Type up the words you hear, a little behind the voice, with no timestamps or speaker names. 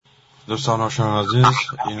دوستان آشنا عزیز،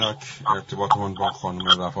 اینک ارتباطمون با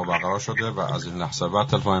خانم وفا برقرار شده و از این لحظه بعد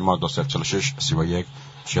تلفن ما 2046 31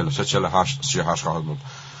 43 48 38 خواهد بود.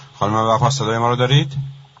 خانم وفا صدای ما رو دارید؟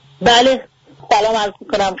 بله، سلام عرض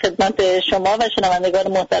می‌کنم خدمت شما و شنوندگان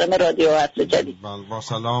محترم رادیو اثر جدید. بله، با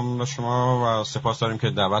سلام به شما و سپاس داریم که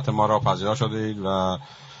دعوت ما را پذیرا شدید و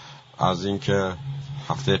از اینکه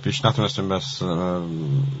هفته پیش نتونستیم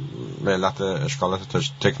به علت اشکالات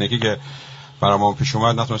تکنیکی که برامون پیش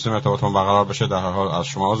اومد نتونستیم ارتباطمون برقرار بشه. در هر حال از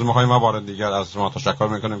شما عذر می‌خوایم و بار دیگر از شما تشکر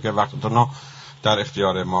می‌کنیم که وقتتون رو در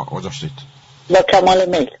اختیار ما گذاشتید. با کمال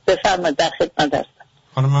میل، بفرمایید، در خدمت هستم.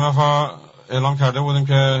 خانم وفا، اعلام کرده بودیم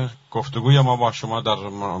که گفتگوی ما با شما در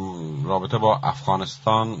رابطه با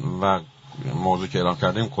افغانستان و موضوع که اعلام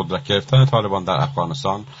کردیم قدرت گرفتن طالبان در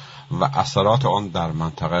افغانستان و اثرات آن در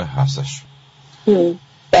منطقه هستش.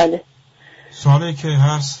 بله. سوالی که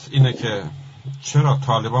هست اینه که چرا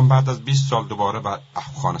طالبان بعد از 20 سال دوباره بر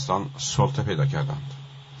افغانستان سلطه پیدا کردند؟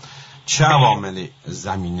 چه عواملی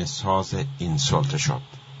زمینه ساز این سلطه شد؟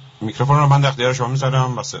 میکروفون رو من در اختیار شما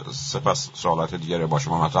میذارم و سپس سوالات دیگری با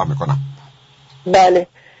شما مطرح میکنم. بله،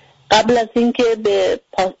 قبل از اینکه به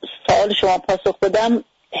سوال شما پاسخ بدم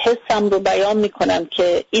حسم رو بیان میکنم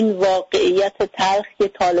که این واقعیت تلخ که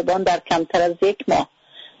طالبان در کمتر از یک ماه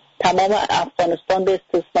تمام افغانستان به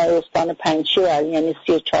استثنای استان پنجشیر یعنی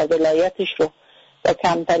 34 ولایتش رو با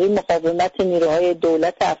کمترین مقاومت نیروهای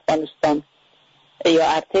دولت افغانستان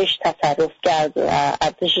یا ارتش تصرف کرد و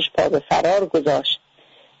ارتشش پا به فرار گذاشت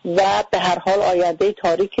و به هر حال آینده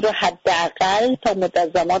تاریکی رو حداقل تا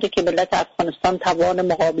مدت زمانی که ملت افغانستان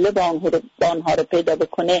توان مقابله با آنها رو پیدا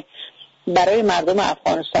بکنه برای مردم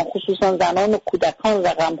افغانستان خصوصا زنان و کودکان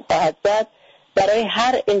رقم خواهد زد. برای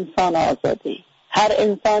هر انسان آزادی، هر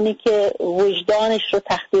انسانی که وجدانش رو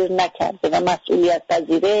تخدیر نکرده و مسئولیت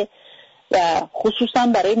پذیره و خصوصا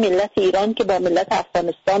برای ملت ایران که با ملت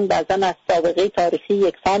افغانستان بعضا از سابقه تاریخی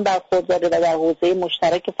یکسان برخورداره و در حوزه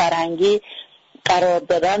مشترک فرهنگی قرار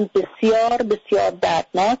دارن، بسیار بسیار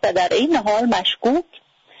دردناک و در این حال مشکوک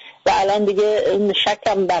و الان دیگه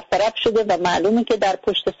شکم برطرف شده و معلومه که در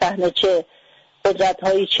پشت صحنه چه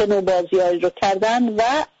قدرت‌هایی چه نوع بازی‌هایی رو کردن و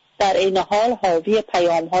در این حال حاوی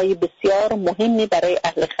پیام‌های بسیار مهمی برای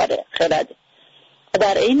اهل خرد و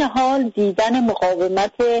در این حال دیدن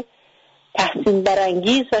مقاومت تحسین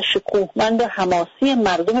برانگیز و شکوهمند و حماسی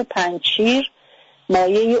مردم پنجشیر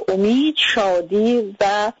مایه امید، شادی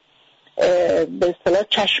و به اصطلاح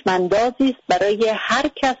چشماندازی است برای هر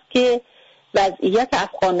کس که وضعیت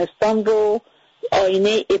افغانستان رو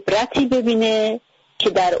آینه عبرتی ببینه که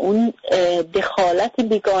در اون دخالت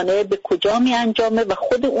بیگانه به کجا می انجامه و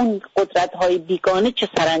خود اون قدرت‌های بیگانه چه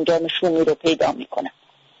سرانجامشونی رو پیدا میکنه.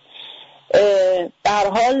 در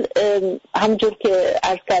حال همونجور که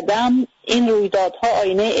عرض کردم این رویدادها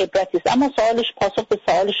آینه عبرتی است. اما پاسخ به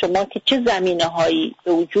سوال شما که چه زمینه‌هایی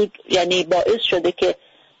به وجود یعنی باعث شده که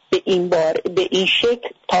به این شکل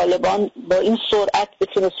طالبان با این سرعت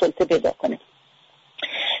بتونه سلطه پیدا کنه.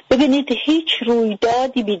 ببینید، هیچ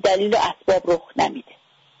رویدادی بی دلیل و اسباب رخ نمیده.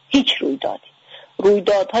 هیچ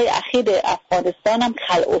رویدادهای اخیر افغانستان هم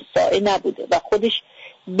خلع الساعه نبوده و خودش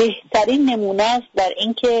بهترین نمونه است در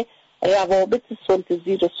اینکه روابط سلطه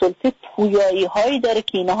زیر سلطه پویایی هایی داره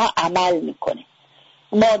که اینها عمل میکنه.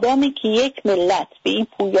 مادامی که یک ملت به این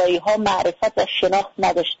پویایی ها معرفت و شناخت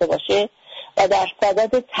نداشته باشه و در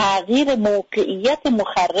صدد تغییر موقعیت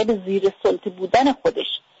مخرب زیر سلطه بودن خودش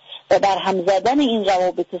و در هم زدن این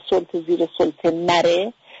روابط سلطه زیر سلطه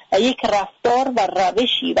نره و یک رفتار و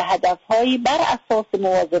روشی و هدفهایی بر اساس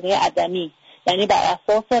موازنه عدمی، یعنی بر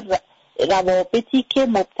اساس روابطی که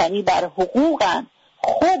مبتنی بر حقوقن،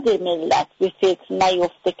 خود ملت به فکر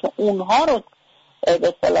نیفته که اونها رو به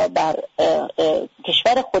اصطلاح بر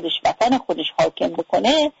کشور خودش، وطن خودش حاکم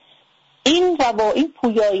بکنه، این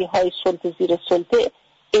پویایی های سلطه زیر سلطه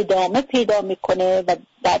ادامه پیدا میکنه و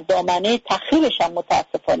در دامنه تخریبش هم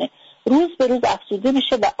متاسفانه روز به روز افزوده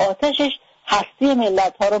میشه و آتشش هستی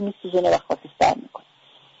ملت ها رو میسوزونه و خاکستر میکنه.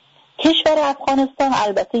 کشور افغانستان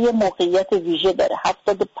البته یه موقعیت ویژه داره.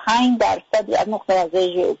 75% از نقطه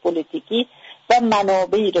نظر ژئوپلیتیکی و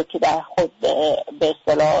منابعی رو که در خود به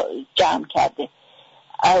اصطلاح جمع کرده.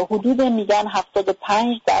 حدود میگن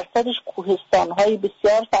 75%ش کوهستان‌های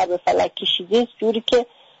بسیار سر به فلک کشیده است، جوری که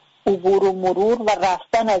عبور و مرور و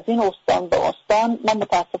رفتن از این استان به استان، من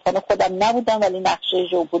متاسفانه خودم نبودم ولی نقشه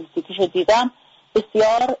ژئوپلیتیکیشو دیدم،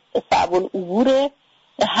 بسیار صعب العبوره.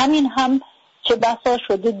 همین هم چه بسا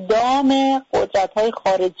شده دام قدرت‌های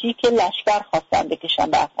خارجی که لشکر خواستن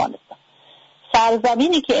بکشن به افغانستان.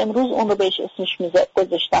 سرزمینی که امروز اون رو بهش اسمش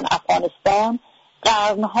گذاشتن افغانستان،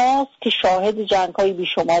 قرن‌هاست که شاهد جنگ‌های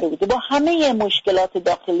بیشماری بوده با همه مشکلات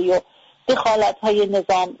داخلی و دخالت‌های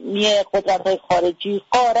نظامی قدرت‌های خارجی،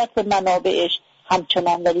 غارت منابعش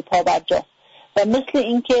همچنان ولی پابرجاست و مثل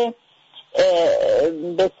اینکه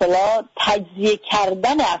به اصطلاح تجزیه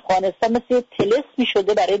کردن افغانستان مثل طلسمی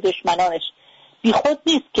شده برای دشمنانش. بی خود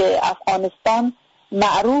نیست که افغانستان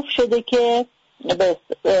معروف شده که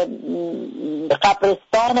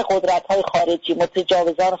قبرستان قدرت‌های خارجی،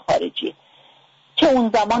 متجاوزان خارجی. چه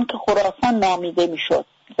اون زمان که خراسان نامیده میشد،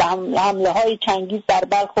 حمله های چنگیز در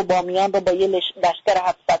بلخ و بامیان رو با یه لشکر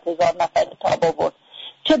 700,000 نفر تاب آورد،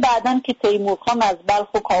 چه بعدن که تیمورخان از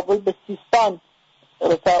بلخ و کابل به سیستان،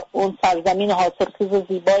 اون سرزمین حاصلخیز و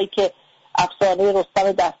زیبایی که افسانه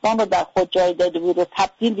رستم دستان رو در خود جای داده بود و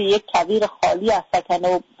تبدیل به یک کویر خالی از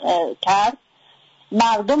سکنه کرد.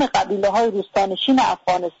 مردم قبیله های روستانشین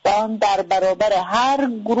افغانستان در برابر هر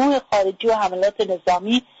گروه خارجی و حملات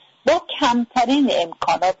نظامی با کمترین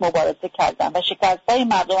امکانات مبارزه کردند و شکست‌های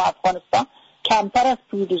مردم افغانستان کمتر از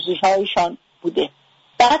پیروزی‌هایشان بوده.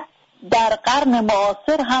 بعد در قرن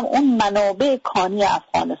معاصر هم اون منابع کانی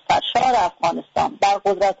افغانستان، سرشار افغانستان در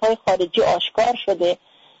قدرت‌های خارجی آشکار شده.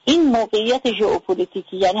 این موقعیت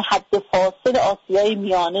ژئوپلیتیکی یعنی حد فاصل آسیای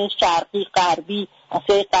میانه، شرقی، غربی،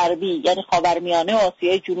 آسیای غربی یعنی خاورمیانه و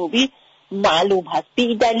آسیای جنوبی معلوم هست.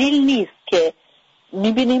 بی دلیل نیست که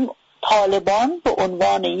می‌بینیم طالبان به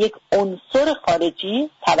عنوان یک عنصر خارجی،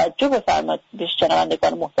 توجه بفرمایید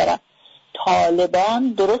شنوندگان محترم،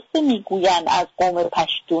 طالبان درست میگویند از قوم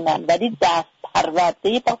پشتونن ولی دست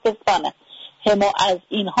پرورده پاکستانن. از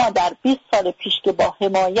اینها در 20 سال پیش که با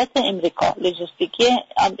حمایت امریکا، لوجستیکی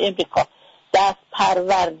امریکا، دست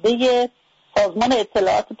پرورده سازمان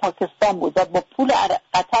اطلاعات پاکستان بود و با پول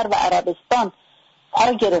قطر و عربستان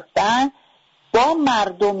پا گرفتن، با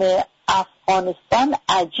مردم افغانستان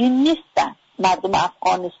عجین نیستن. مردم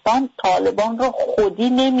افغانستان طالبان رو خودی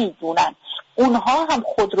نمیدونن، اونها هم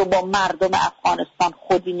خود رو با مردم افغانستان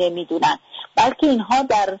خودی نمیدونن، بلکه اینها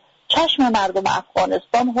در چشم مردم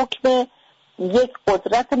افغانستان حکم یک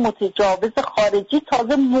قدرت متجاوز خارجی،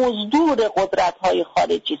 تازه مزدور قدرت‌های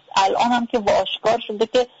خارجی است. الان هم که آشکار شده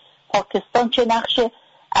که پاکستان چه نقش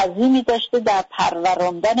عظیمی داشته در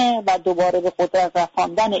پروراندن و دوباره به قدرت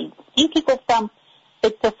رساندن این که گفتم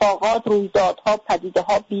اتفاقات، رویدادها،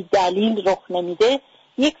 پدیده‌ها بی دلیل رخ نمیده.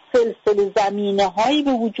 یک سلسله زمینه‌هایی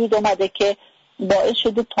به وجود اومده که باعث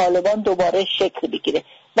شده طالبان دوباره شکل بگیره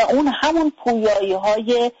و اون همون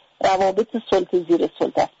پویایی‌های روابط سلطه زیر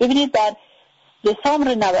سلطه است. ببینید در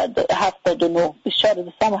دسامبر 79 24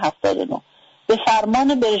 دسامبر 79 به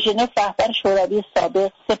فرمان برژنف رهبر شوروی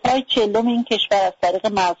سابق، سپاه 40 این کشور از طریق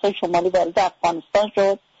مرزهای شمالی وارد افغانستان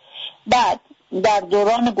شد. بعد در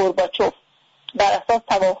دوران گورباچوف بر اساس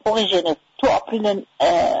توافق ژنو تو آپریل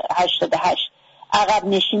 88 عقب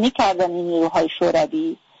نشینی کردن این نیروهای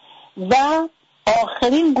شوروی و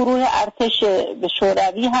آخرین گروه ارتش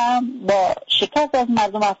شوروی هم با شکست از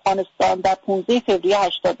مردم افغانستان در 15 فوریه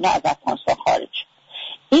 89 از افغانستان خارج شد.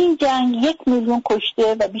 این جنگ 1 میلیون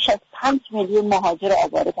کشته و بیش از 5 میلیون مهاجر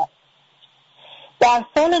آواره کرد. در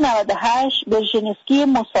سال 98 برژنسکی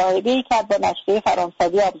مصاحبه کرد با نشریه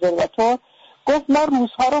فرانسوی ابزرواتور، گفت ما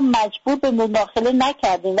روس‌ها رو مجبور به مداخله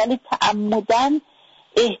نکردیم ولی تعمداً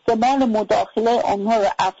احتمال مداخله اونها رو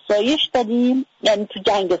افزایش دادیم، یعنی تو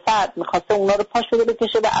جنگ سرد می‌خواسته اونها رو پاشو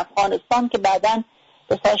بکشه به افغانستان که بعداً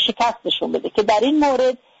به شکستشون بده، که در این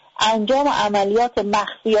مورد انجام عملیات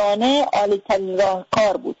مخفیانه عالی‌ترین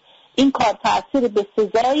راهکار بود. این کار تأثیر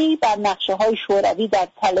بسزایی بر نقشه‌های شوروی در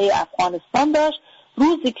تله افغانستان داشت.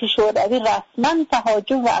 روزی که شوروی رسما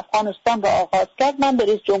تهاجم و افغانستان را آغاز کرد، من به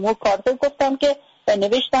رئیس جمهور کارتر گفتم که و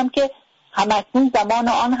نوشتم که همکنون زمان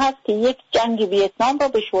آن هست که یک جنگ ویتنام را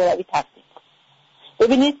به شوروی تبدیل کنیم.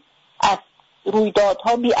 ببینید از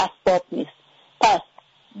رویدادها بی اسباب نیست. پس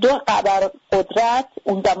دو ابرقدرت،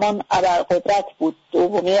 اون زمان ابرقدرت بود،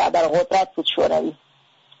 دومی ابرقدرت بود شوروی،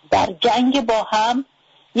 در جنگ با هم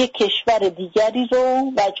یک کشور دیگری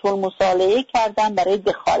رو وجه المصالحه کردن برای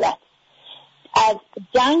دخالت. از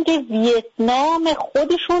جنگ ویتنام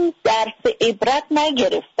خودشون درس عبرت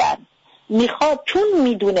نگرفتن. میخواد چون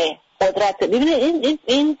میدونه قدرت، ببینید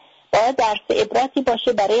این باید درس عبرتی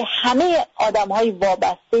باشه برای همه آدم‌های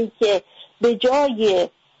وابسته‌ای که به جای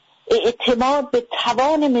اعتماد به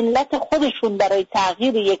توان ملت خودشون برای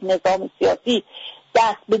تغییر یک نظام سیاسی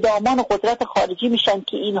دست به دامان قدرت خارجی میشن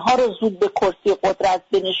که اینها رو زود به کرسی قدرت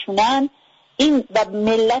بنشونن. این و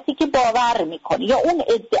ملتی که باور میکنه یا اون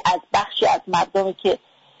عده از بخشی از مردمی که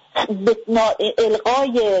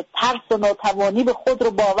القای ترس و ناتوانی به خود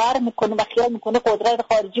رو باور میکنه و خیال میکنه قدرت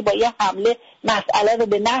خارجی با یه حمله مسئله رو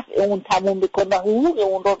به نفع اون تموم میکنه و حقوق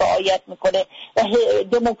اون رو رعایت میکنه و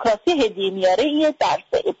دموکراسی هدیه میاره، این یه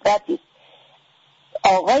درس عبرتی است.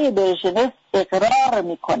 آقای برژنف اقرار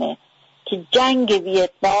میکنه که جنگ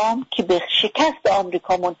ویتنام که به شکست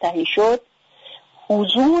آمریکا منتهی شد،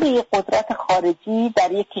 حضور قدرت خارجی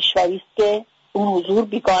در یک کشوری است که اون حضور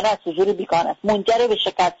بیگانه است، منجر به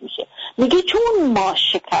شکست میشه. میگه چون ما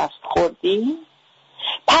شکست خوردیم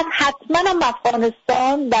پس حتما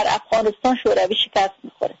هم در افغانستان شوروی شکست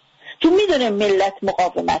میخوره، چون میدونه ملت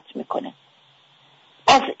مقاومت میکنه.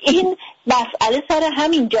 پس این مسئله سر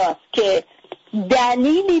همینجاست که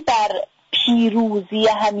دلیلی بر پیروزی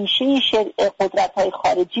همیشه قدرت‌های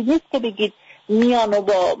خارجی نیست که بگید میان و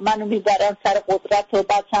با منو میبرن سر قدرت و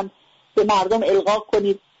بعد هم به مردم القا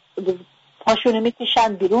کنید، پاشونو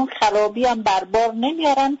میکشن بیرون، خرابی هم بربار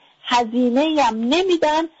نمیارن، هزینه هم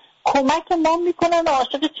نمیدن، کمک ما میکنن،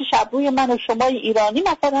 عاشق چشبروی من و شما ایرانی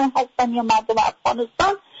مثلا هستن یا مردم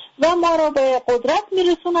افغانستان و ما رو به قدرت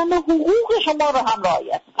میرسونن و حقوق شما رو هم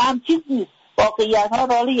رعایت میکنن. هم چیز نیست، واقعیت ها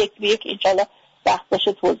رو حالا یک به یک انشالله وقت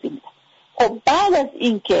باشه توضیح میدم. خب بعد از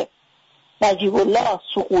اینکه نجیب الله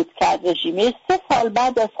سقوط کرد رژیمه، 3 سال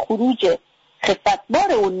بعد از خروج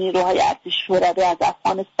خفتبار اون نیروهای ارتش شوروی از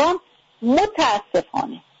افغانستان،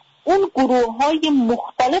 متاسفانه اون گروه‌های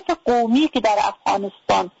مختلف قومی که در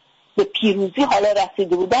افغانستان به پیروزی حالا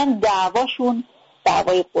رسیده بودن، دعواشون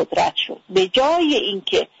دعوای قدرت شد. به جای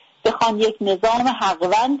اینکه بخوان یک نظام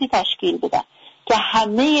حقوندی تشکیل بدن که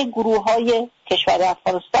همه گروه‌های کشور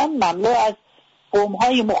افغانستان مملو از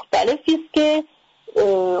قوم‌های مختلفی است که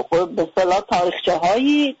به اصطلاح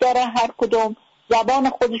تاریخچه‌هایی داره، هر کدوم زبان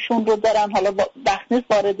خودشون رو دارن، حالا وقت نیست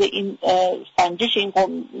وارد این سنجش این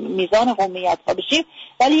میزان قومیت ها بشیم،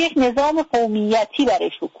 ولی یک نظام قومیتی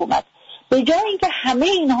برای حکومت. به جای اینکه همه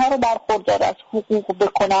اینها رو برخوردار از حقوق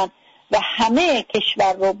بکنن و همه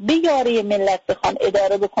کشور رو به یاری ملت بخوان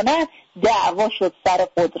اداره بکنن، دعوا شد سر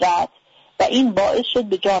قدرت و این باعث شد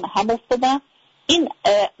به جان هم افتادن. این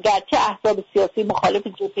گرچه احزاب سیاسی مخالف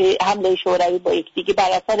جبهه حمله شوروی با یکدیگه بر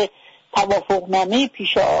اثر توافقنامه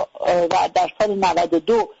پیشا و در سال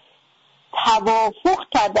 92 توافق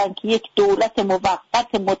کردن که یک دولت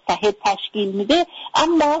موقت متحد تشکیل میده،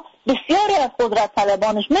 اما بسیاری از قدرت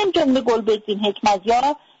طالبانش من جمله گلبدین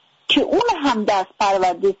حکمتیار که اون هم دست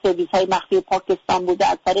پرورده سرویس‌های مخفی پاکستان بوده،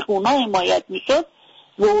 از طریق اونها حمایت میشد،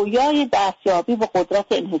 رویای دستیابی به قدرت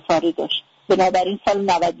انحصاری داشت. بنابراین سال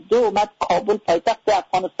 92 اومد کابل پایتخت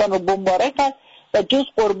افغانستان رو بمباران کرد و جز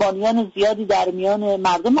قربانیان زیادی در میان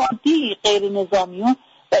مردم عادی غیر نظامیون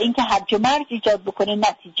و اینکه هرج و مرج ایجاد بکنه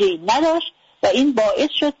نتیجه نداشت و این باعث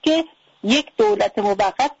شد که یک دولت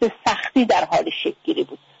موقت به سختی در حال شکل گیری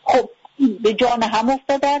بود. خب به جان هم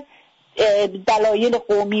افتادن، دلایل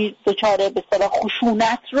قومی دچار به اصطلاح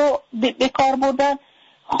خشونت رو به کار بردن.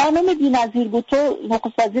 خانم بی‌نظیر بوتو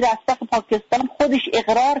نخست وزیر اسبق پاکستان خودش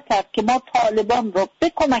اقرار کرد که ما طالبان رو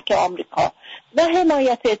به کمک آمریکا و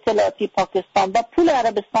حمایت اطلاعاتی پاکستان و پول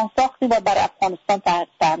عربستان ساختیم و بر افغانستان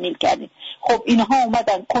تحمیل کردیم. خب اینها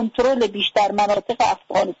اومدن کنترل بیشتر مناطق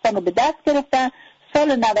افغانستان رو به دست گرفتن.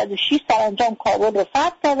 سال 96 سرانجام کابل رو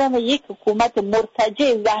فتح کردن و یک حکومت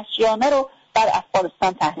مرتجع وحشیانه رو بر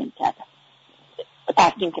افغانستان تحمیل کردن.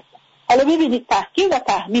 حالا ببینید تحقیر و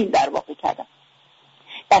تحمیل در واقع کردن.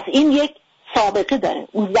 پس این یک سابقه داره.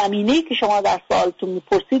 اون زمینه‌ای که شما در سوالتون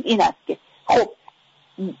میپرسید این است که خب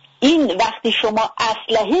این وقتی شما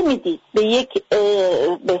اسلحه میدید به یک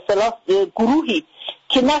به اصطلاح گروهی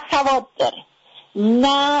که نه سواد داره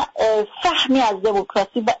نه فهمی از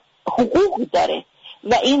دموکراسی و حقوق داره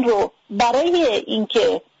و این رو برای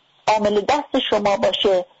اینکه عامل دست شما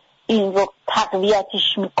باشه این رو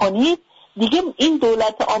تقویتش میکنید، دیگه این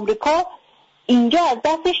دولت آمریکا اینجا از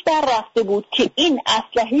دستش در رفته بود که این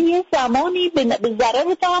اسلحه زمانی به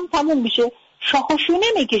ضرر تا هم تموم میشه، شاخشونه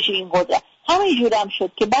میکشه این قدرت. همینجور هم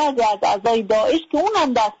شد که بعضی از اعضای داعش که اون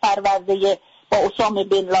هم دست پرورده با اسامه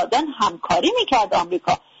بن لادن همکاری میکرد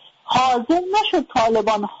آمریکا، حاضر نشد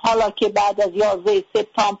طالبان حالا که بعد از 11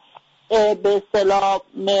 سپتامبر به اصطلاح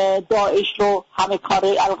داعش رو همه کار،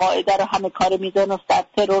 القاعده رو همه کار میدونست در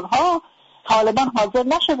ترورها، طالبان حاضر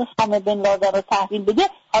نشد اسامه بن لادن رو تحویل بده.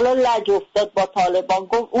 حالا لج افتاد با طالبان،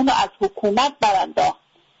 گفت اونو از حکومت برانداخت،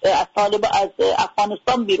 از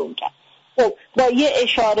افغانستان بیرون کرد. خب با یه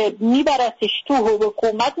اشاره میبرتش تو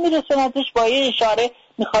حکومت میرسوندش، با یه اشاره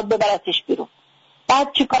میخواد ببرتش بیرون.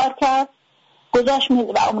 بعد چی کار کرد؟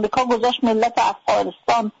 آمریکا گذاشت ملت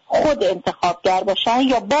افغانستان خود انتخابگر باشن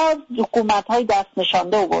یا باز حکومت‌های دست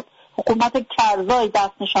نشانده آورد. حکومت کرزای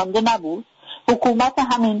دست نشانده نبود، حکومت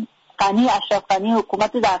همین غنی اشرف غنی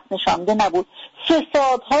حکومت دست نشانده نبود.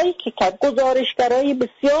 فسادهایی که کرد، گزارشگرای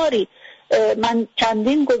بسیاری، من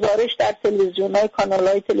چندین گزارش در تلویزیون‌های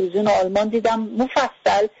کانال‌های تلویزیون آلمان دیدم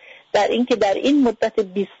مفصل در این که در این مدت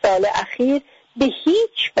 20 سال اخیر به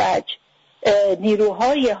هیچ وجه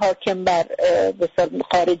نیروهای حاکم بر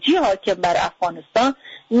خارجی حاکم بر افغانستان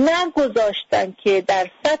نگذاشتن که در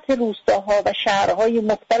سطح روستاها و شهرهای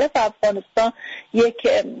مختلف افغانستان یک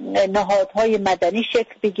نهادهای مدنی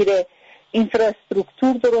شکل بگیره،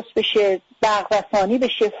 اینفراستراکچور درست بشه، برق رسانی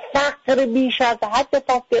بشه، فقر بیش از حد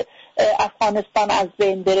تا که افغانستان از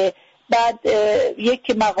بین بره. بعد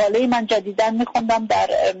یک مقاله من جدیداً میخوندم در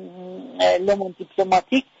لومون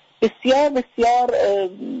دیپلماتیک، بسیار بسیار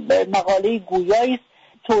مقاله گویایی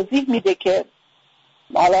توضیح میده که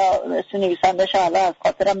حالا نویسنده‌اش حالا از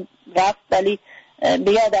خاطرم رفت ولی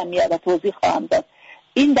به یادم میاد و توضیح خواهم داد.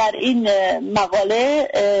 این در این مقاله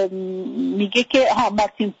میگه که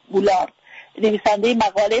مارتین بولارد نویسنده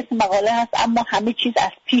مقاله هست، اما همه چیز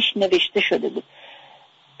از پیش نوشته شده بود.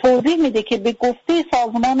 توضیح میده که به گفته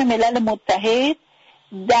سازمان ملل متحد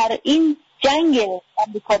در این جنگ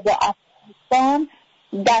آمریکا با افغانستان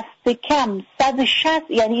دست کم 160،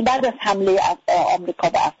 یعنی بعد از حمله آمریکا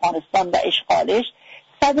به افغانستان و اشغالش،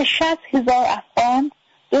 160,000 افغان،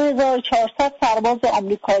 2400 سرباز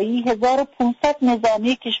آمریکایی، 1500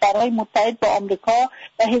 نظامی کشورهای متحد با آمریکا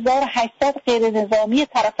و 1800 غیر نظامی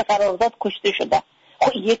طرف قرارداد کشته شدند.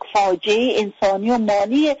 خب یک فاجعه انسانی و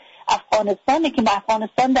مالی افغانستانه که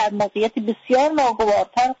افغانستان در موقعیت بسیار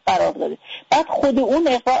ناگوارتر قرار داره. بعد خود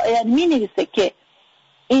اون یعنی می نویسه که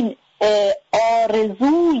این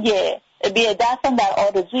آرزوی بی‌دستن در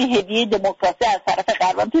آرزوی هدیه دموکراسی از طرف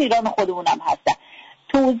غربان تو ایران خودمون هم هستن.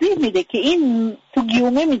 توضیح میده که این تو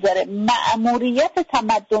گیومه میذاره مأموریت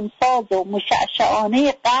تمدن ساز و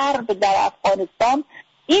مشعشعانه غرب در افغانستان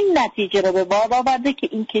این نتیجه رو به بار آورده که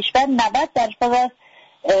این کشور 90% از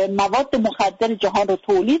مواد مخدر جهان رو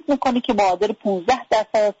تولید میکنه که معادل 15%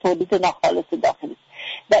 از تولید ناخالص داخلی است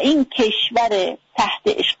و این کشور تحت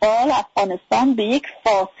اشغال افغانستان به یک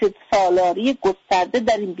فاسد سالاری گسترده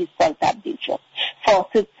در این 20 سال تبدیل شد.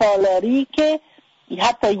 فاسد سالاری که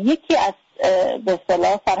حتی یکی از به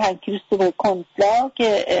اصطلاح فرهنگ کریستوفر کنتلا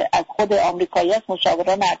که از خود آمریکایی است،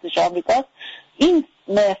 مشاوران ارتش آمریکاست، این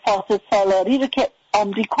فاسد سالاری رو که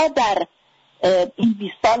آمریکا در این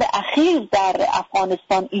 20 سال اخیر در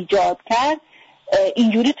افغانستان ایجاد کرد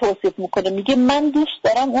اینجوری توصیف میکنه، میگه من دوست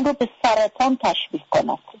دارم اون رو به سرطان تشبیه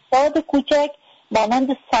کنم. فساد کوچک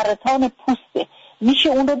مانند سرطان پوسته، میشه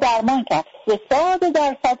اون رو درمان کرد. فساد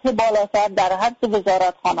در سطح بالاتر در حد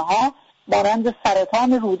وزارتخانه ها مانند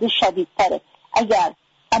سرطان روده شدیدتره،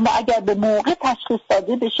 اگر به موقع تشخیص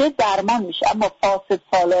داده بشه درمان میشه، اما فاسد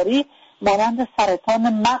سالاری مانند سرطان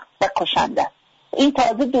مغز و کشنده است. این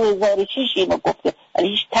تازه 2006 اینو گفته ولی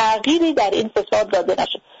هیچ تغییری در این فساد داده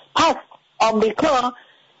نشد. پس آمریکا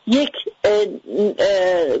یک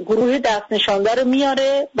گروه دست نشانده رو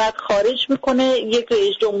میاره، بعد خارج میکنه، یک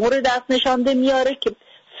رئیس جمهور دست نشانده میاره که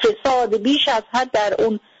فساد بیش از حد در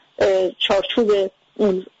اون چارچوب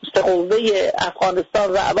اون قوه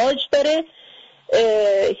افغانستان رواج داره.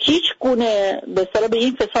 هیچ گونه به اصطلاح به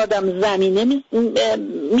این فسادم زمینه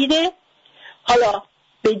میده. حالا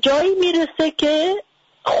به جایی میرسه که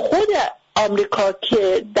خود آمریکا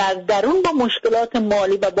که در درون با مشکلات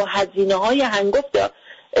مالی و با هزینه‌های هنگفت،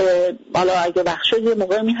 حالا اگه بخشای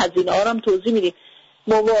موقع این هزینه‌ها رو هم توضیح میدیم،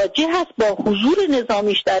 مواجه هست با حضور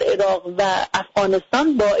نظامیش در عراق و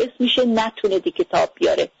افغانستان، باعث میشه نتونه دیگه تاب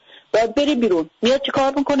بیاره، باید بری بیرون. میاد چه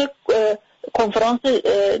کار میکنه؟ کنفرانس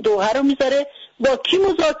دوحه رو میذاره. با کی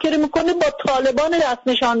مذاکره میکنه؟ با طالبان دست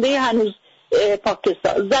نشانده هنوز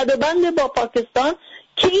پاکستان، زد و بند با پاکستان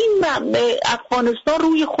که این افغانستان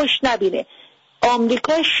روی خوش نبینه.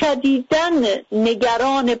 آمریکا شدیداً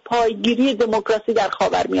نگران پایگیری دموکراسی در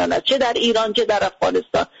خاورمیانه، چه در ایران چه در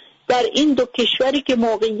افغانستان. در این دو کشوری که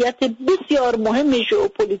موقعیت بسیار مهم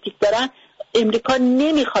ژئوپلیتیک دارن، امریکا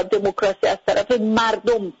نمیخواد دموکراسی از طرف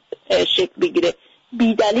مردم شکل بگیره.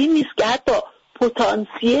 بیدلیل نیست که حتی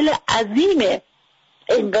پتانسیل عظیم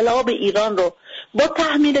انقلاب ایران رو با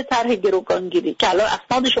تحمیل طرح گروگانگیری که الان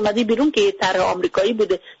اسنادش اومده بیرون که یه طرح آمریکایی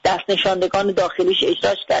بوده، دست نشاندگان داخلیش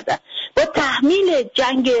اجراش کردن، با تحمیل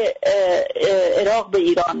جنگ عراق به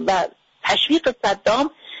ایران و تشویق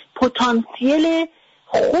صدام، پتانسیل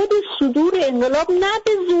خود صدور انقلاب نه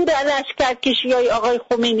به زور لشکرکشی‌های آقای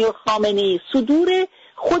خمینی و خامنه‌ای، صدور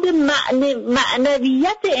خود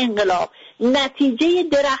معنویت انقلاب، نتیجه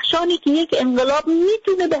درخشانی که یک انقلاب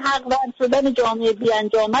میتونه به حق وصل شدن جامعه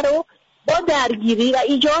بیانجامه رو با درگیری و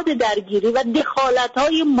ایجاد درگیری و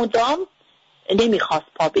دخالت‌های مدام نمیخواست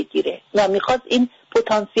پا بگیره و میخواست این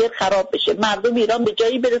پتانسیل خراب بشه. مردم ایران به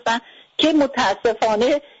جایی برسن که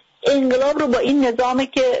متاسفانه انقلاب رو با این نظامی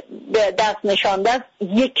که دست نشانده است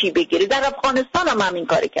یکی بگیره. در افغانستان هم همین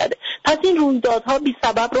کار کرده. پس این رویدادها بی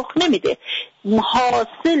سبب رخ نمیده.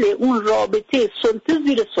 حاصل اون رابطه سلطه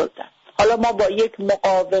زیر سلطه. حالا ما با یک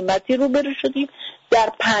مقاومتی روبرو شدیم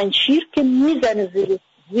در پنجشیر که میزنه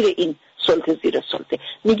زیر این سلطه، زیر سلطه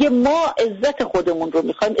میگه ما عزت خودمون رو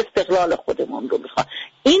میخوایم، استقلال خودمون رو میخوایم.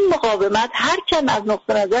 این مقاومت هرچند از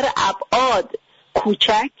نقطه نظر ابعاد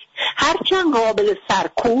کوچک، هرچند قابل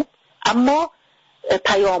سرکوب، اما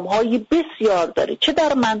پیام‌های بسیار داره، چه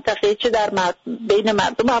در منطقه، چه در بین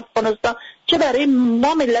مردم افغانستان، چه برای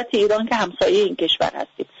ما ملت ایران که همسایه این کشور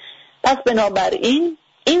هستیم. پس بنابراین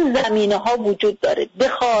این زمینه‌ها وجود داره.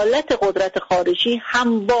 دخالت قدرت خارجی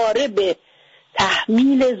همواره به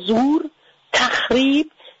تحمیل زور،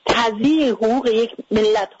 تخریب، تضییع حقوق یک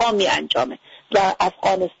ملت‌ها می انجامه و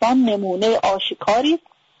افغانستان نمونه آشکاری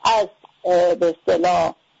از به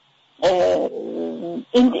اصطلاح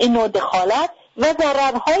این نوع دخالت و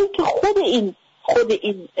ضررهایی که خود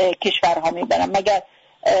این کشورها میبرن. مگر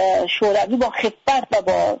شوروی با خفت و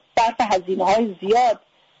با صرف هزینه‌های زیاد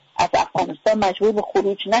از افغانستان مجبور به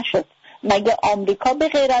خروج نشد؟ مگر آمریکا به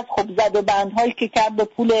غیر از خب زد و بندهایی که کرد به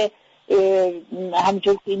پول،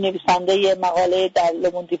 همونجور که این نویسنده مقاله در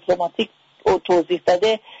لمون دیپلماتیک توضیح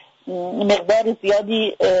داده، مقدار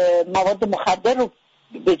زیادی مواد مخدر رو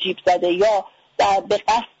به جیب زده یا به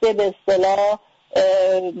قصد به اصطلاح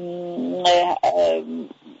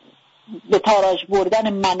به تاراج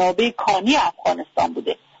بردن منابع کانی افغانستان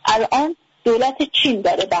بوده. الان دولت چین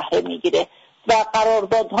داره بهره میگیره و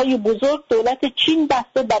قراردادهای بزرگ دولت چین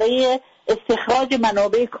بسته برای استخراج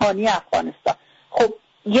منابع کانی افغانستان. خب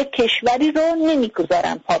یک کشوری رو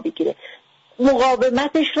نمیگذارن پا بگیره،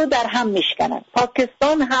 مقاومتش رو در هم میشکنن.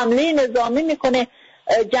 پاکستان حمله نظامی میکنه،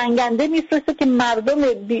 جنگنده میفرسته که مردم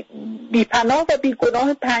بی‌پناه و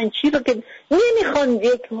بیگناه پنجشیر رو که نمیخوان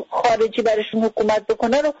یک خارجی برشون حکومت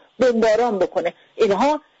بکنه رو بمباران بکنه.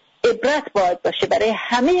 اینها عبرت باید باشه برای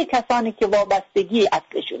همه کسانی که وابستگی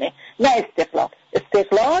اصلشونه، نه استقلال.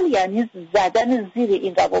 استقلال یعنی زدن زیر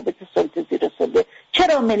این روابط سلطه زیر سلطه.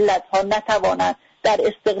 چرا ملت ها نتوانند در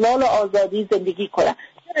استقلال و آزادی زندگی کنن؟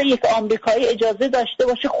 چرا یک آمریکایی اجازه داشته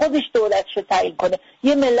باشه خودش دولتش رو تعیین کنه،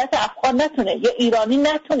 یه ملت افغان نتونه، یه ایرانی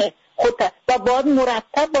نتونه خودت، و باید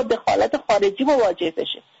مرتب با دخالت خارجی مواجه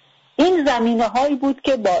بشه؟ این زمینه هایی بود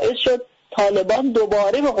که باعث شد طالبان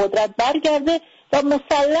دوباره به قدرت برگرده و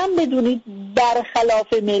مسلم بدونید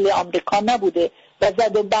برخلاف میل آمریکا نبوده و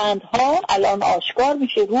زد و بندها الان آشکار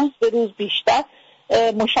میشه، روز به روز بیشتر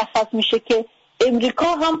مشخص میشه که امریکا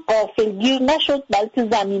هم غافلگیر نشد، بلکه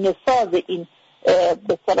زمینه ساز این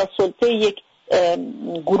به اصطلاح سلطه یک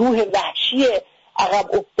گروه وحشی عقب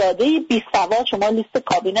افتاده بی سواد. شما لیست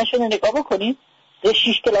کابینه‌شون رو نگاه بکنید،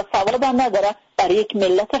 6 کلاس سواد هم نداره برای یک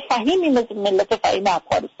ملت فهیمی مثل ملت فهیم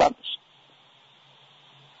افغانستان بشه.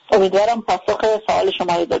 امیدوارم پاسخ سوال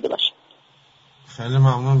شما رو داده باشه. خیلی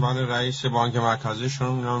ممنون. بله، رئیس بانک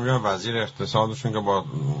مرکزیشون یا وزیر اقتصادشون که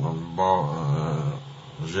با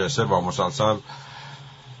جلسه با مسلسل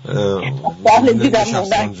بله دیدم.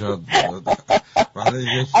 بله،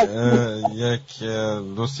 یک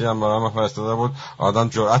دوستی هم برای ما فرستاده بود آدم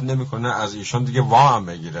جرئت نمیکنه از ایشون دیگه وام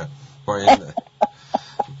بگیره با این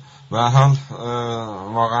و هم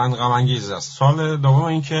واقعا غم انگیز است. سوال دوم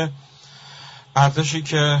این که ارتشی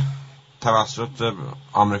که توسط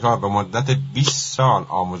آمریکا به مدت 20 سال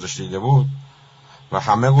آموزش دیده بود و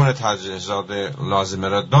همه گونه تجهیزات لازمه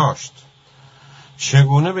را داشت،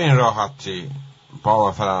 چگونه به این راحتی پا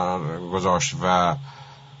و فرار گذاشت و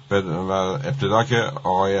ابتدا که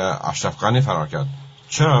آقای اشرف غنی فرار کرد؟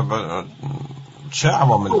 چه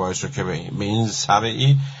عوامل باعث شد که به این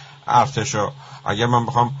سریعی ارتش رو، اگر من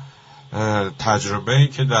بخوام تجربه‌ای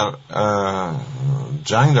که در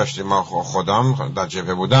جنگ داشتیم، ما خودم در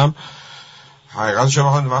جبهه بودم، حقیقتش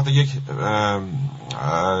بخوام وقتی یک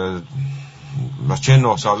بچه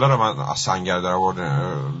 9 ساله رو من از سنگر در آورد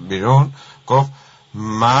بیرون، گفت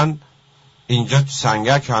من اینجا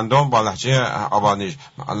سنگر کندم با لهجه آبانیش،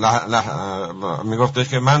 میگفتش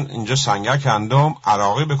که من اینجا سنگر کندم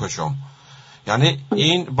عراقی بکشم. یعنی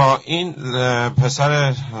این با این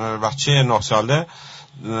پسر بچه 9 ساله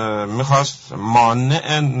میخواست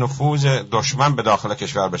مانع نفوذ دشمن به داخل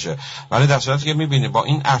کشور بشه، ولی در صورتی که میبینی با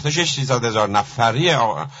این ارتش 300,000 نفری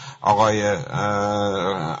آقای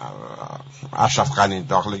اشرف غنی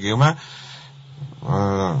داخل گیومه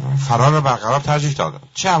فرار رو برقرار ترجیح داد.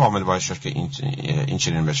 چه عوامل باعث شد که این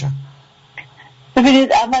چنین بشه؟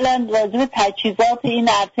 ببینید، اولا راجع به تجهیزات این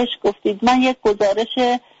ارتش گفتید. من یک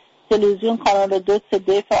گزارش تلویزیون کانال 2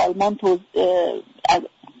 صدف آلمان از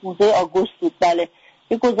موزه آگوست بود، بله،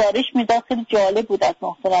 یک گزارش میداد خیلی جالب بود از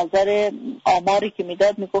نقطه نظر آماری که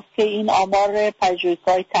میداد. میگفت که این آمار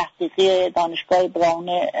پژوهشگاه تحقیقی دانشگاه براون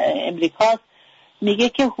امریکاست. میگه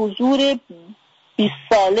که حضور 20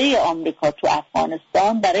 ساله آمریکا تو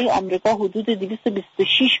افغانستان برای آمریکا حدود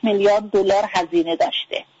 226 میلیارد دلار هزینه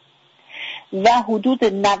داشته و حدود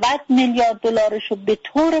 90 میلیارد دلارش رو به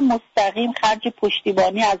طور مستقیم خرج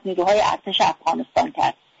پشتیبانی از نیروهای ارتش افغانستان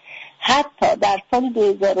کرد. حتی در سال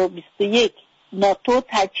 2021 ناتو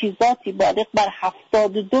تجهیزاتی بالغ بر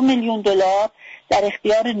 72 میلیون دلار در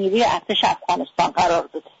اختیار نیروی ارتش افغانستان قرار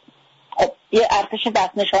داده. خب یه ارتش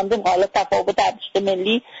دست نشانده، حالا تفاوت ارتش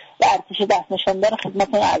ملی و ارتش دست نشانده رو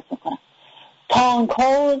خدمتتون عرض میکنم. تانک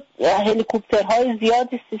ها و هلیکوپترهای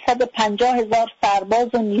زیادی، 350,000 سرباز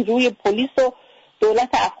و نیروی پلیس و دولت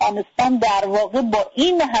افغانستان در واقع با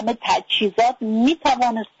این همه تجهیزات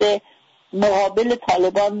میتوانسته مقابل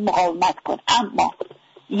طالبان مقاومت کنه، اما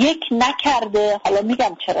یک نکرده. حالا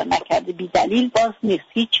میگم چرا نکرده، بی دلیل باز نیست،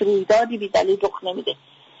 هیچ رویدادی بی دلیل رخ نمیده.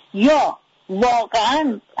 یا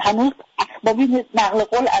واقعا هنوز ببینید نقل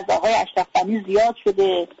قول از آقای اشرف غنی زیاد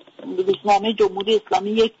شده. روزنامه جمهوری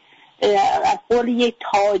اسلامی یک از قول یک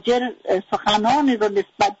تاجر سخنانی رو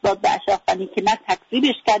نسبت داد به اشرف غنی که نه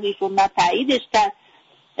تکذیبش کرد ایشون نه تاییدش کرد.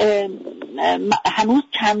 هنوز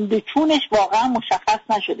چند چونش واقعا مشخص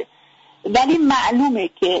نشده، ولی معلومه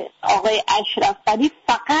که آقای اشرف غنی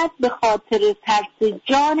فقط به خاطر ترس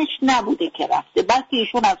جانش نبوده که رفته، بلکه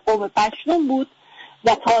ایشون از قوم پشتون بود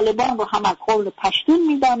و طالبان رو هم از قوم پشتون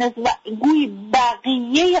میدانست و گویی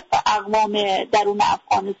بقیه اقوام درون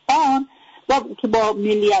افغانستان که با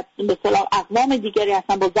ملیت مثلا اقوام دیگری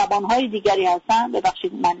هستن، با زبانهای دیگری هستن،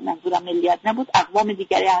 ببخشید من منظورم ملیت نبود، اقوام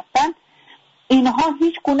دیگری هستن، اینها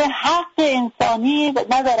هیچ گونه حق انسانی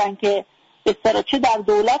ندارن که به اصطلاح چه در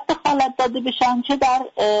دولت دخالت داده بشن چه در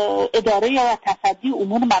اداره یا تصدی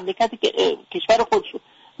امور مملکت کشور خودشون.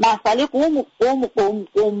 مسئله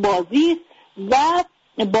قوم بازی و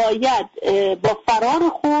باید با فرار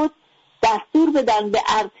خود دستور بدن به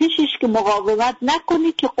ارتشش که مقاومت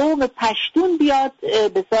نکنه که قوم پشتون بیاد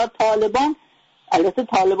به صورت طالبان. البته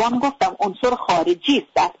طالبان گفتم عنصر خارجی است،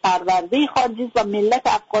 دست پرورده خارجی است و ملت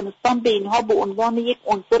افغانستان به اینها به عنوان یک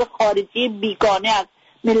عنصر خارجی بیگانه از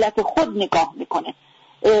ملت خود نگاه میکنه،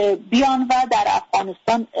 بیان و در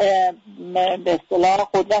افغانستان به اصطلاح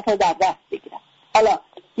قدرت رو در دست بگیرن. حالا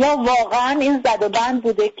یا واقعا این زد و بند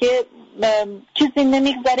بوده که چیزی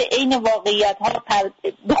نمیگذره این واقعیت ها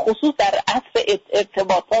به خصوص در عصر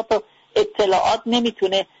ارتباطات و اطلاعات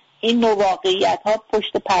نمیتونه این نوع واقعیت ها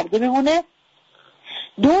پشت پرده بمونه.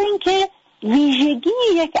 دو اینکه ویژگی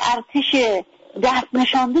یک ارتش دست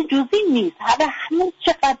نشانده جزئی نیست. همون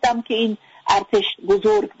چقدرم که این ارتش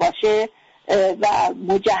بزرگ باشه و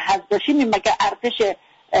مجهز باشه، مگه ارتش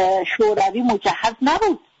شوروی مجهز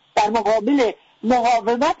نبود؟ در مقابل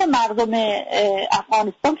مقاومت مردم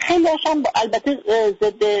افغانستان خیلی هاشم البته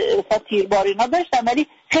ضد تیرباری ها داشتن، ولی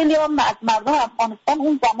خیلی هم از مردم افغانستان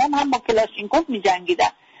اون زمان هم با کلاشینکوف می جنگیدن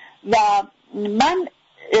و من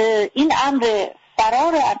این امر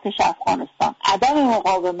فرار ارتش افغانستان، عدم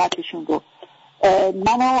مقاومتشون رو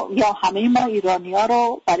منو یا همه ما ایرانی ها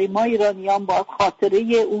رو، برای ما ایرانیان با خاطره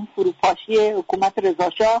اون فروپاشی حکومت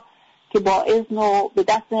رضاشاه که با اذن و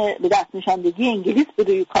به دست نشاندگی انگلیس به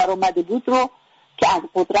روی کار اومده بود رو که از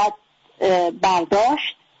قدرت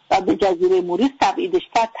برداشت و به جزیره موریس تبعیدش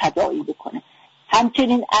کرد تداعی بکنه.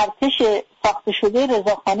 همچنین ارتش ساخته شده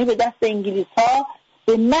رضاخانی به دست انگلیس ها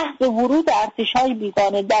به محض ورود ارتش های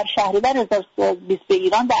بیگانه در شهریور 1920 به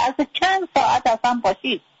ایران در عرض چند ساعت از هم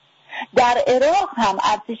پاشید. در عراق هم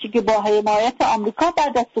ارتشی که با حمایت آمریکا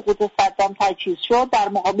بعد از سقوط صدام تجهیز شد در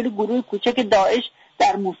مقابل گروه کوچک داعش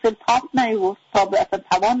در موصل تاب نیاورد، تا به اصلا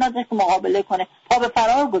توان نداشت که مقابله کنه، پا به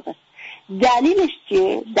فرار گذاشت. دلیلش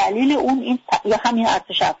چیه؟ دلیل اون این یا همین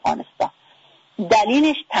ارتش افغانستان،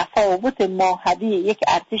 دلیلش تفاوت ماهوی یک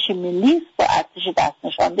ارتش ملی است با ارتش دست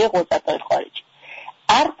نشانده قدرت‌های خارجی.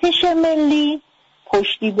 ارتش ملی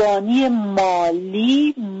پشتیبانی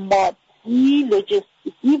مالی، مادی،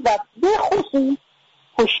 لوجستیکی و به خصوص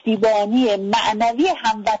پشتیبانی معنوی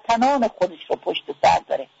هموطنان خودش رو پشت سر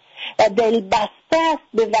داره و دلبسته است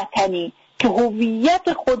به وطنی که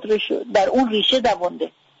هویت خود رو در اون ریشه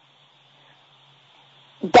دوانده.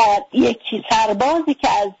 در یکی سربازی که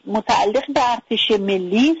از متعلق به ارتش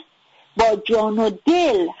ملی است با جان و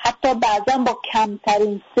دل، حتی بعضا با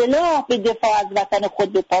کمترین سلاح به دفاع از وطن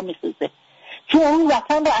خود به پا می‌خیزه، چون اون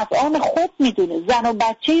وطن رو از آن خود میدونه، زن و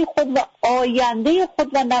بچه خود و آینده خود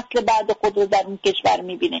و نسل بعد خود رو در اون کشور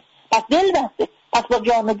میبینه، پس دل بسته، پس با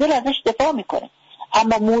جان و دل ازش دفاع میکنه.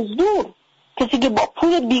 اما مزدور، کسی که با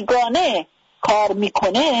پول بیگانه کار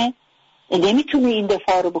میکنه، نمیتونه این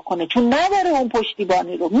دفاع رو بکنه، چون نداره اون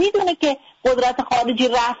پشتیبانی رو، میدونه که قدرت خارجی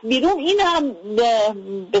رفت بیرون، این هم به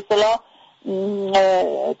اصطلاح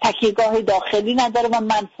تکیهگاه داخلی نداره و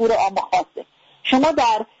منفور عام خاصه. شما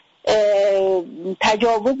در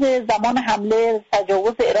تجاوز زمان حمله،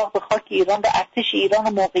 تجاوز عراق به خاک ایران و ارتش ایران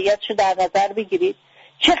و موقعیتش در نظر بگیرید.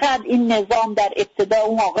 چقدر این نظام در ابتدا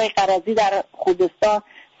اون آقای قرضی در خوزستان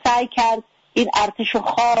سعی کرد این ارتشو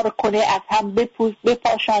خار کنه، از هم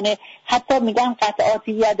بپاشانه. حتی میگن قطعات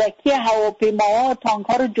یدکی هواپیماها،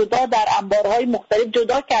 تانک‌ها رو جدا در انبارهای مختلف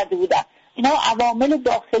جدا کرده بودن. اینا عوامل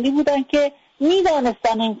داخلی بودن که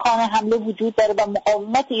میدانستن امکان حمله وجود داره و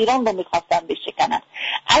مقاومت ایران رو میخواستن بشکنن.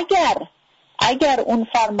 اگر اون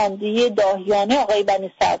فرماندهی داهیانه آقای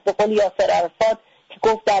بنی صدر به قول یاسر عرفات که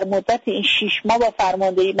گفت در مدت این 6 ماه با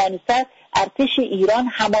فرماندهی بنی صدر ارتش ایران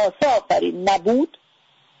حماسه آفرید نبود،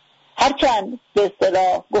 هرچند به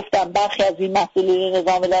اصطلاح گفتم برخی از این مسئولین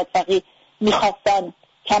نظام دادفقی میخواستن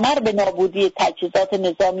کمر به نابودی تجهیزات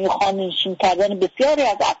نظامی و خانه‌نشین کردن بسیاری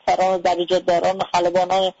از افسران و درجه‌داران و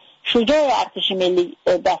خلبانان شجاع ارتش ملی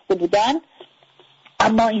بسته بودن،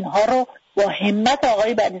 اما اینها رو با همت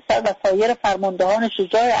آقای بنی صدر و سایر فرماندهان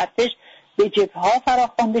شجاع ارتش به جبهه‌ها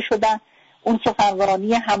فراخوانده شدن. اون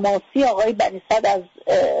سخنرانی حماسی آقای بنی صدر از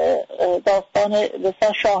داستان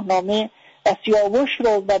رسا شاهنامه و سیاوش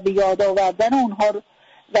رو و به یاد آوردن اونها رو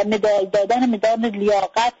و مدال دادن مدال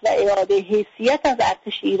لیاقت و اعاده حیثیت از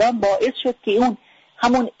ارتش ایران باعث شد که اون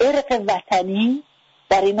همون ارق وطنی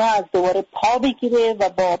در اینا از دوباره پا بگیره و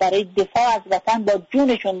برای دفاع از وطن با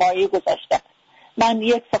جونشون مایه گذاشتن. من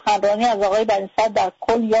یک سخنرانی از آقای بنی صدر در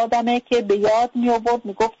کل یادمه که به یاد می آورد،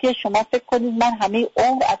 می گفت که شما فکر کنید من همه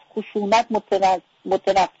عمر از خشونت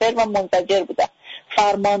متنفر و منزجر بودم،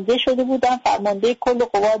 فرمانده شده بودم، فرمانده کل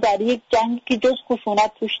قوا در یک جنگی که جز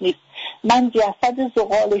خشونت توش نیست. من جسد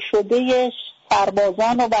زغال شده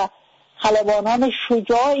سربازان و خلبانان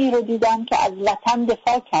شجاعی رو دیدم که از وطن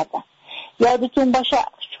دفاع کردن. یادتون باشه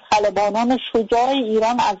خلبانان شجاع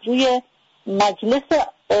ایران از روی مجلس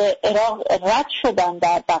عراق رد شدن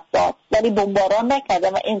در بغداد ولی بمباران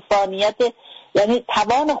نکردن و انسانیت یعنی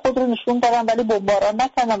توان خود رو نشون دادن ولی بمباران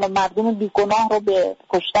نکردن و مردم بیگناه رو به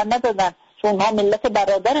کشتن ندادن، چون اونها ملت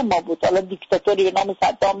برادر ما بود. حالا دیکتاتوری به نام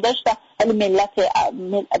صدام داشتن ولی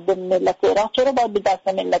ملت عراق چرا باید به دست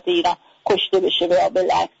ملت ایران کشته بشه؟ یا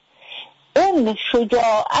بالعکس. اون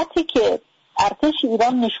شجاعتی که ارتش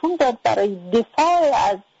ایران نشون داد برای دفاع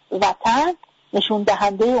از وطن نشون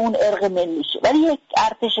دهنده اون ارق ملیشه. ولی یک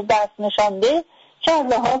ارتش دست نشانده چه از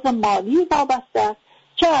لحاظ مالی وابسته است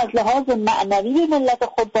چه از لحاظ معنوی به ملت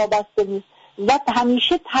خود وابسته نیست و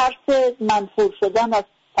همیشه ترس منفور شدن از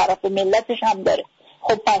طرف ملتش هم داره.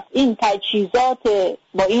 خب پس این تجهیزات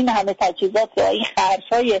با این همه تجهیزات و این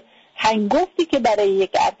خرج‌های هنگفتی که برای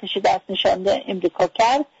یک ارتش دست نشانده امریکا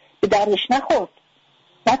کرد به دردش نخورد.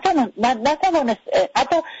 نتوانست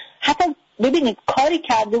حتی ببینید کاری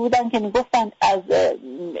کرده بودن که میگفتن از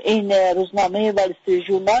این روزنامه وال استریت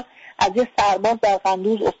ژورنال از یه سرباز در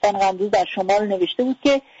قندوز استان قندوز در شمال نوشته بود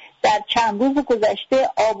که در چند روز گذشته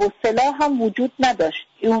آب و سلاح هم وجود نداشت.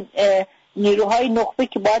 اون نیروهای نخبه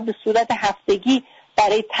که باید به صورت هفتگی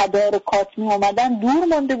برای تدارکات می اومدن دور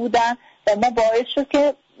مانده بودن و ما باعث شد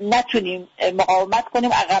که نتونیم مقاومت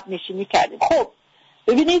کنیم، عقب نشینی کردیم. خب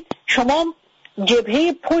ببینید شما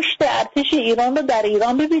جبهه پشت ارتش ایران رو در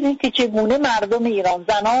ایران ببینید که چگونه مردم ایران،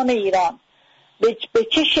 زنان ایران به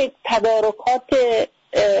چه شکل تدارکات به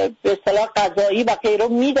اصطلاح غذایی و غیره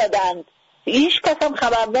میدادند. هیچ کس هم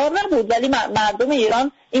خبردار نبود ولی مردم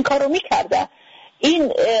ایران این کارو میکردن.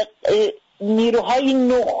 این نیروهای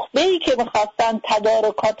نخبه‌ای که میخواستن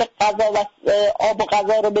تدارکات غذا و آب و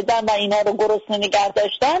غذا رو بدن و اینا رو گرسنه نگه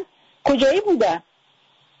داشتن کجایی بودن؟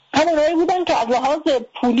 همونایی بودن که از لحاظ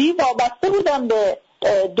پولی وابسته بودن به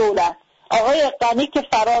دولت. آقای غنی که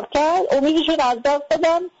فرار کرد امیدشون از دست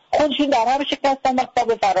دادن، خودشون در هم شکستن و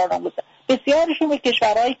به فرار آموزن. بسیارشون به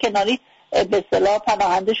کشورهای کناری به اصطلاح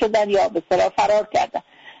پناهنده شدن یا به اصطلاح فرار کردن.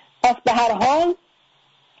 پس به هر حال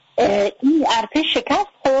این ارتش شکست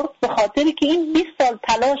خورد به خاطری که این 20 سال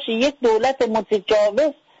تلاش یک دولت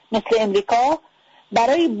متجاوز مثل امریکا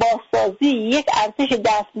برای بازسازی یک ارتش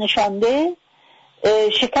دست نشانده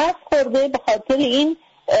شکست خورده، به خاطر این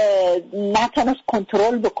نتونست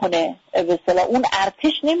کنترل بکنه. به اصطلاح اون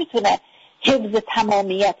ارتش نمیتونه حفظ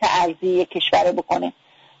تمامیت ارضی کشور بکنه،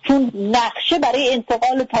 چون نقشه برای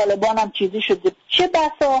انتقال طالبان هم چیزی شده. چه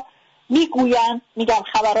بسا میگم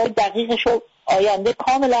خبرهای دقیقشو آینده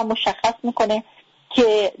کاملا مشخص میکنه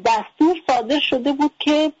که دستور صادر شده بود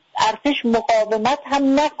که ارتش مقاومت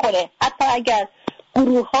هم نکنه. حتی اگر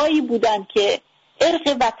گروه‌هایی بودن که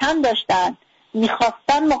ارق وطن داشتن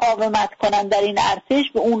میخواستن مقاومت کنن در این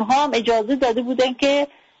ارتش، به اونها هم اجازه داده بودن که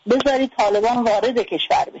بذاری طالبان وارد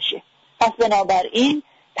کشور بشه. پس بنابراین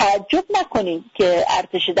تعجب نکنید که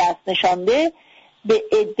ارتش دست نشانده به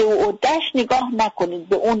عده و عده‌اش نگاه نکنید،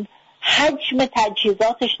 به اون حجم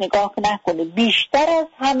تجهیزاتش نگاه نکنه، بیشتر از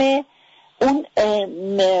همه اون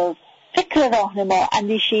فکر راهنما،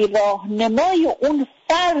 اندیشه راهنمای اون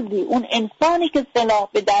فردی، اون انسانی که سلاح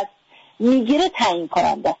به دست میگیره تعیین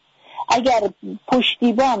کننده. اگر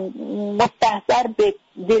پشتیبان مستحضر به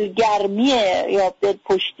دلگرمی یا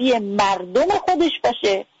دلپشتی مردم خودش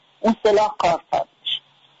باشه، اون سلاح کارساز میشه،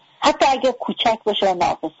 حتی اگر کوچک باشه و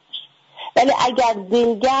ناقص باشه. ولی اگر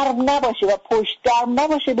دلگرم نباشه و پشتگرم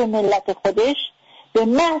نباشه به ملت خودش، به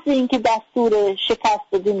محض اینکه دستور شکست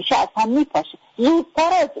داده میشه از هم میپاشه،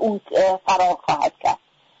 زودتر از اون فرار خواهد کرد،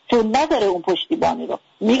 چون نداره اون پشتیبانی رو.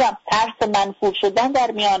 میگم ترس منفور شدن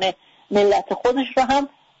در میان ملت خودش رو هم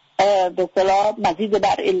به اصطلاح مزید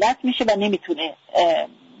بر علت میشه و نمیتونه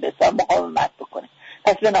به اصطلاح مقاومت بکنه.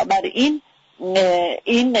 پس بنابراین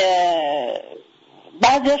این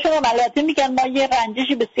بعضیاشون هم البته میگن ما یه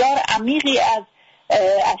رنجش بسیار عمیقی از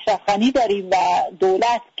اشرف غنی داریم و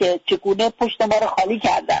دولت که چگونه پشت ما رو خالی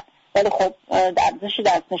کردن، ولی خب ارزش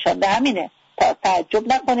دست نشانده همینه، تعجب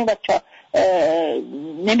نکنیم و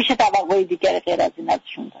نمیشه توقع دیگر غیر از این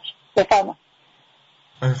ازشون داشت. بفرما.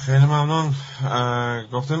 خیلی ممنون.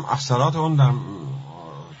 گفتیم اثرات اون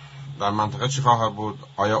در منطقه چی خواهد بود؟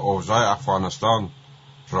 آیا اوضاع افغانستان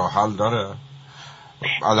راه حل داره؟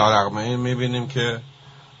 علیرغم این میبینیم که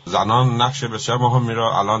زنان نقش بسیار مهمی رو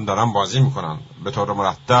الان دارن بازی میکنن، به طور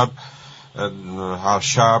مرتب هر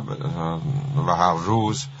شب و هر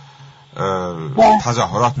روز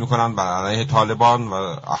تظاهرات میکنن بر علیه طالبان و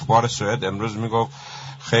اخبار سوئد امروز میگفت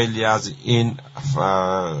خیلی از این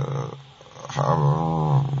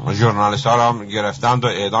ژورنالیست ها را هم گرفتند و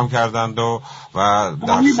اعدام کردند و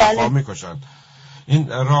در صفا میکشند. این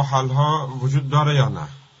راه حل ها وجود داره یا نه؟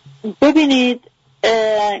 ببینید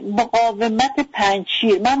مقاومت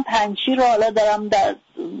پنجشیر، من پنجشیر رو حالا دارم در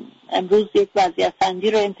امروز یک وضعیت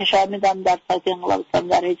سنجی رو انتشار میدم در سایت انقلاب اسلامی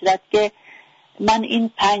در هجرت که من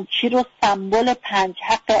این پنجشیر رو سمبل 5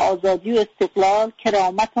 حق آزادی و استقلال،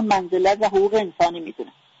 کرامت و منزلت و حقوق انسانی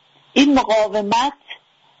میدونم. این مقاومت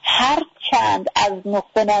هر چند از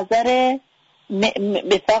نقطه نظر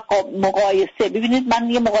مقایسه، ببینید من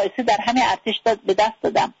یه مقایسه در همه ارتش به دست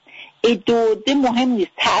دادم، ادوده مهم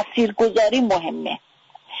نیست، تأثیرگذاری مهمه.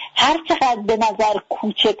 هر چقدر به نظر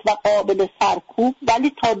کوچک و قابل سرکوب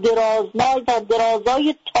ولی تا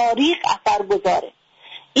درازای تاریخ اثر گذاره.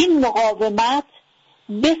 این مقاومت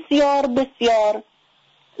بسیار بسیار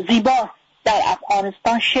زیباست، در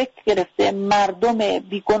افغانستان شکل گرفته. مردم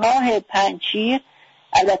بیگناه پنجشیر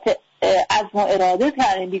البته عزم و اراده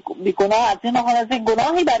کردن، بیگناه از این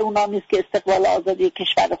گناهی بر اونا نیست که استقلال آزادی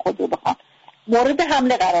کشور خود رو بخوان، مورد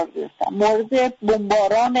حمله قرار گرفتن، مورد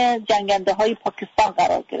بمباران جنگنده های پاکستان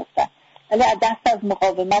قرار گرفتن، ولی از دست از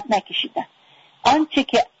مقاومت نکشیدن. آنچه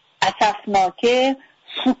که اسفناکه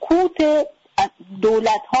سکوت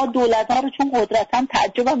دولت ها رو، چون قدرتاً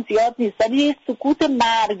تعجبم زیاد نیست، ولی یه سکوت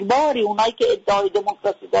مرگباری اونایی که ادعای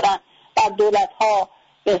دموکراسی دارن بر دولت ها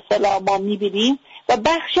به اصطلاح ما میبینیم و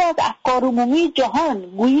بخشی از افکار عمومی جهان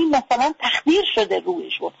گویی مثلا تخدیر شده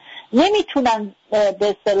رویشون، نمیتونن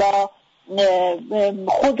به اصطلاح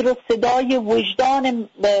خود رو صدای وجدان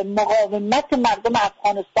مقاومت مردم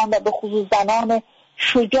افغانستان و به خصوص زنان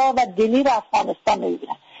شجاع و دلیر افغانستان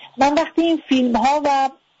میبینن. من وقتی این فیلم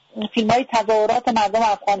های تظاهرات مردم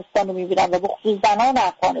افغانستان رو میبینم و به خصوص زنان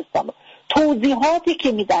افغانستان رو، توضیحاتی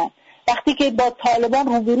که میدن وقتی که با طالبان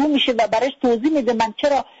روبرو میشه و برش توضیح میده من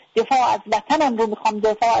چرا دفاع از وطنم رو میخوام،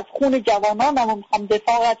 دفاع از خون جوانانم رو میخوام،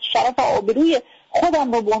 دفاع از شرف و آبروی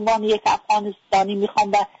خودم رو به عنوان یک افغانستانی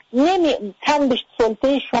میخوام و تن به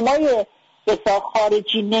سلطه شمای بسیار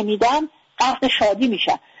خارجی نمیدم، غرق شادی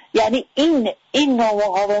میشن. یعنی این نوع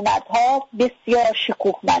مقاومت ها بسیار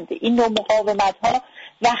شکوهمنده. این نوع مقاومت ها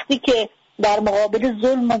وقتی که در مقابل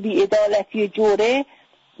ظلم و بی‌عدالتی جوره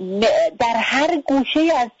در هر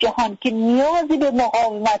گوشه از جهان که نیازی به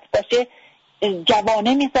مقاومت باشه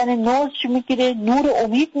جوانه میزنه، نازش میگیره، نور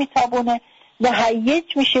امید میتابونه، مهیج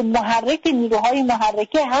میشه، محرک نیروهای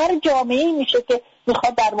محرکه هر جامعه‌ای میشه که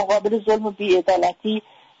میخواد در مقابل ظلم و بی‌عدالتی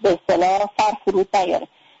به اصطلاح سر فرود نیاره.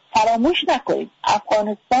 فراموش نکنید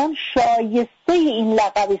افغانستان شایسته این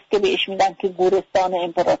لقبی است که بهش میدن که گورستان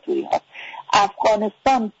امپراتوری هست.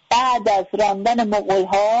 افغانستان بعد از راندن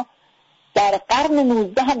مغول‌ها در قرن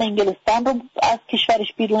 19 هم انگلستان رو از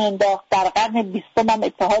کشورش بیرون انداخت، در قرن 20 هم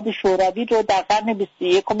اتحاد شوروی رو، در قرن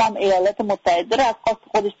 21 هم ایالات متحده رو از خاک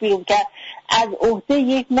خودش بیرون کرد. از عهده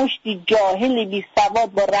یک مشتی جاهل بی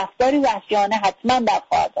سواد با رفتاری وحشیانه حتما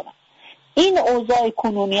برخواهد آمد. این اوضاع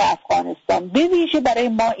کنونی افغانستان به ویژه برای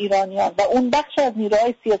ما ایرانیان و اون بخش از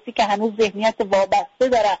نیروهای سیاسی که هنوز ذهنیت وابسته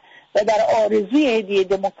دارن و در آرزوی هدیه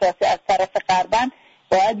دموکراسی از طرف غربن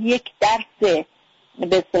باید یک درس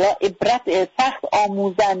به اصطلاح عبرت سخت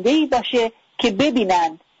آموزنده‌ای باشه که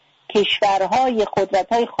ببینند کشورهای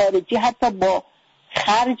قدرت‌های خارجی حتی با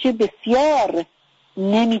خرج بسیار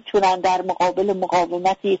نمیتونن در مقابل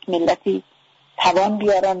مقاومت یک ملتی توان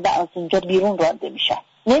بیارن و از اونجا بیرون رانده میشن،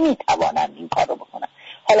 نمیتوانن این کار رو بکنن.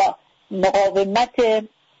 حالا مقاومت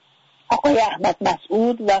آقای احمد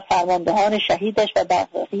مسعود و فرماندهان شهیدش و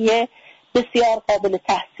بقیه بسیار قابل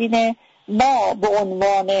تحسینه. ما به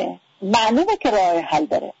عنوان معلومه که راه حل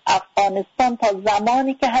داره. افغانستان تا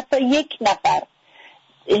زمانی که حتی یک نفر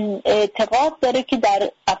این اعتقاد داره که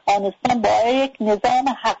در افغانستان باید یک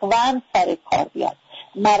نظام حقوند سر کار بیاد،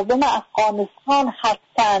 مردم افغانستان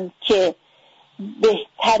هستند که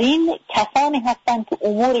بهترین کسانی هستند که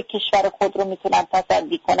امور کشور خود رو میتونن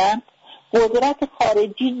تصدی کنن. قدرت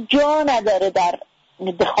خارجی جا نداره در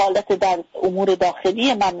دخالت در امور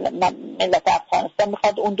داخلی ملت افغانستان.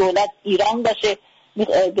 میخواد اون دولت ایران باشه،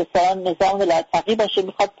 مثلا نظام ولایت فقیه باشه،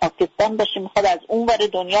 میخواد پاکستان باشه، میخواد از اون ور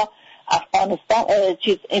دنیا افغانستان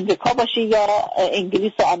امریکا باشه یا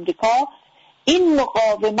انگلیس و آمریکا. این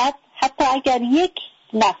مقاومت حتی اگر یک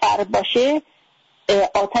نفر باشه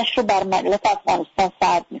آتش رو بر ملت افغانستان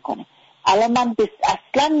سرد میکنه. الان من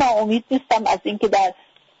اصلا ناامید نیستم از اینکه در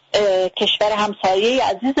کشور همسایه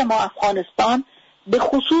عزیز ما افغانستان، به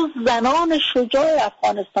خصوص زنان شجاع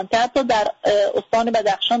افغانستان که حتی در استان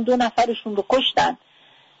بدخشان 2 نفرشون رو کشتن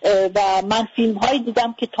و من فیلم هایی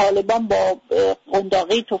دیدم که طالبان با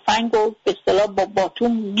قنداقه تفنگ و به اصطلاح با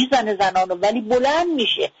باتوم میزنه زنان رو، ولی بلند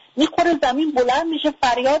میشه، میخوره زمین، بلند میشه،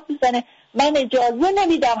 فریاد میزنه من اجازه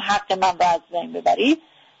نمیدم حق من رو از بین ببری.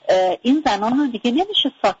 این زنان رو دیگه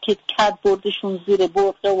نمیشه ساکت کرد، بردشون زیر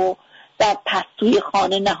برقه و در پستوی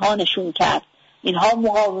خانه نهانشون کرد. اینها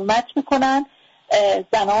مقاومت میکنن.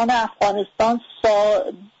 زنان افغانستان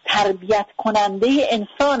تربیت کننده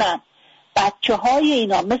انسانن. بچه های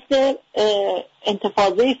اینا مثل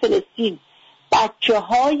انتفاضه فلسطین، بچه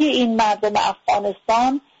های این مردم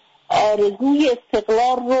افغانستان آرزوی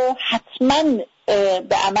استقلال رو حتما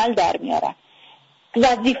به عمل در میارن.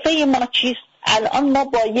 وظیفه ما چیست؟ الان ما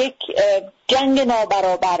با یک جنگ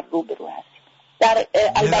نابرابر روبرو هستیم.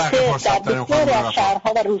 البته در بسیاری از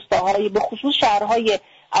شهرها و روستاهای به خصوص شهرهای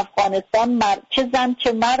افغانستان چه زن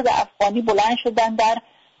چه مرد افغانی بلند شدن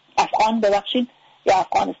یا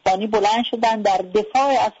افغانستانی بلند شدن در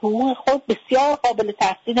دفاع از حقوق خود. بسیار قابل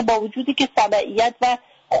تحسین، با وجودی که تبعیت و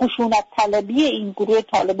خشونت طلبی این گروه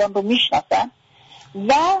طالبان رو میشناسن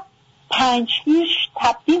و 5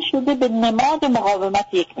 تبدیل شده به نماد مقاومت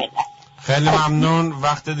یک ملت. خیلی ممنون.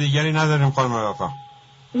 وقت دیگری نداریم خانم وفا.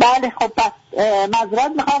 بله خب بس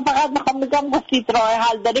معذرت میخوام، فقط میخوام بگم گفتید راه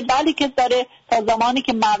حل داره. بله که داره. تا زمانی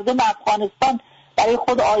که مردم افغانستان برای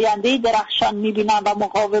خود آینده درخشان میبینن و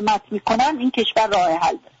مقاومت میکنن این کشور راه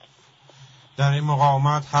حل داره. در این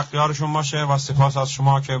مقاومت حق یارشون باشه و سپاس از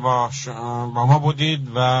شما که با ما بودید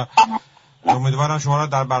و امیدوارم شما را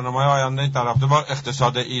در برنامه آینده در رابطه با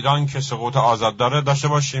اقتصاد ایران که سقوط آزاد داره داشته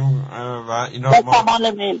باشیم و اینا با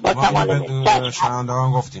کمال میل به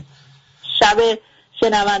شنوندگان گفتیم. شب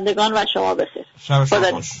شنوندگان و شما بخیر. شب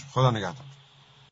شما خوش. خدا نگهدار.